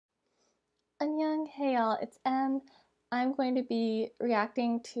Annyeong, hey y'all, it's Em. I'm going to be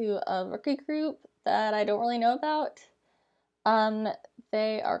reacting to a rookie group that I don't really know about.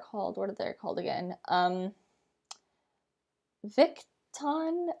 They are called, what are they called again?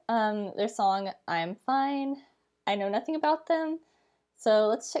 VICTON, their song, I'm Fine. I know nothing about them, so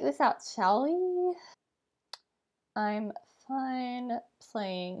let's check this out, shall we? I'm Fine,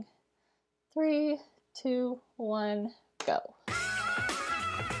 playing. 3, 2, 1, go.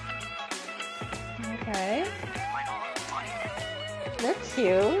 Okay. They're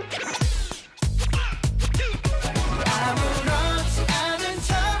cute.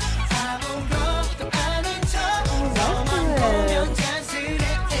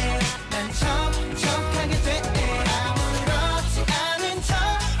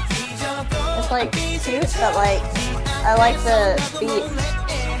 It's like cute, but like I like the beat.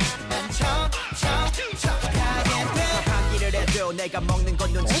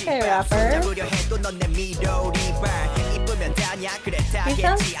 Okay, rapper. He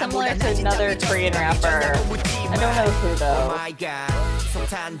sounds similar to another Korean rapper. I don't know who though.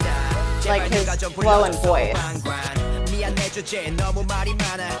 Like his flow and voice.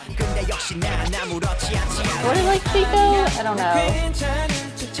 What is like Chico? I don't know.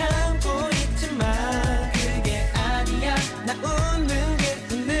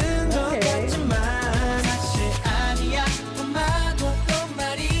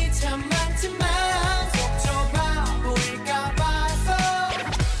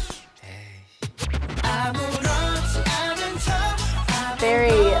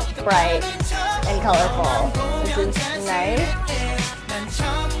 Very bright and colorful, which is nice.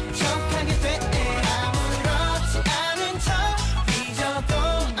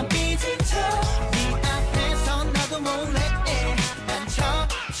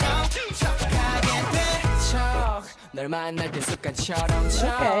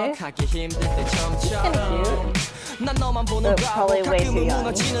 Okay. He's kind of cute. But probably way too young. I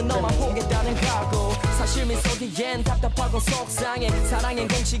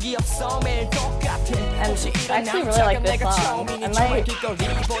actually really like this song. I might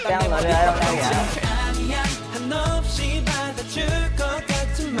download it, I don't know yet.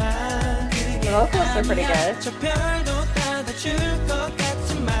 The vocalists are pretty good.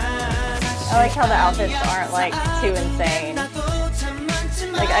 I like how the outfits aren't like too insane.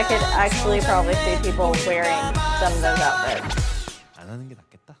 Like I could actually probably see people wearing some of those outfits. I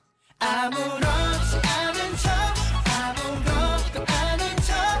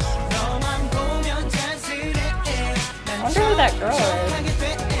wonder who that girl is.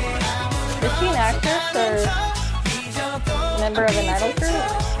 Is she an actress or a member of an idol group?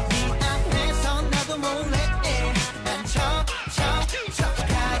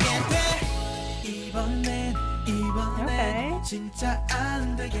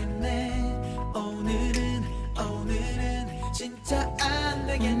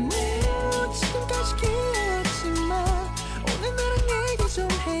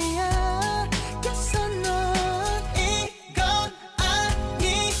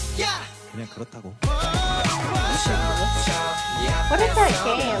 What is that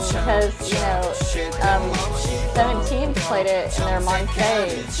game? Because, you know, 17 played it in their Monte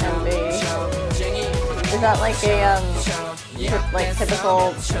MV. Is that like a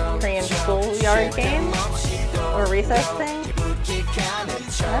typical Korean schoolyard game? Or recess thing? I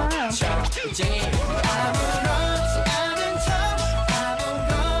don't know.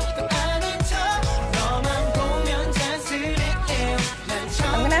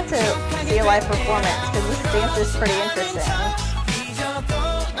 I'm gonna have to see a live performance because this dance is pretty interesting.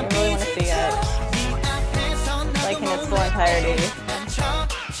 I really want to see it, like in its full entirety.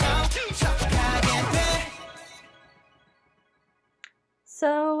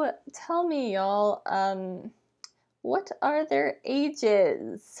 So tell me, y'all, what are their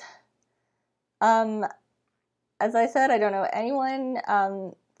ages? As I said, I don't know anyone.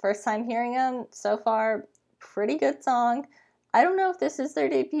 First time hearing them so far. Pretty good song. I don't know if this is their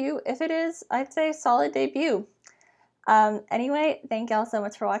debut. If it is, I'd say solid debut. Anyway, thank y'all so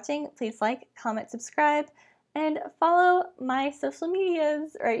much for watching. Please like, comment, subscribe, and follow my social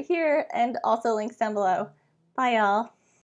medias right here, and also links down below. Bye, y'all.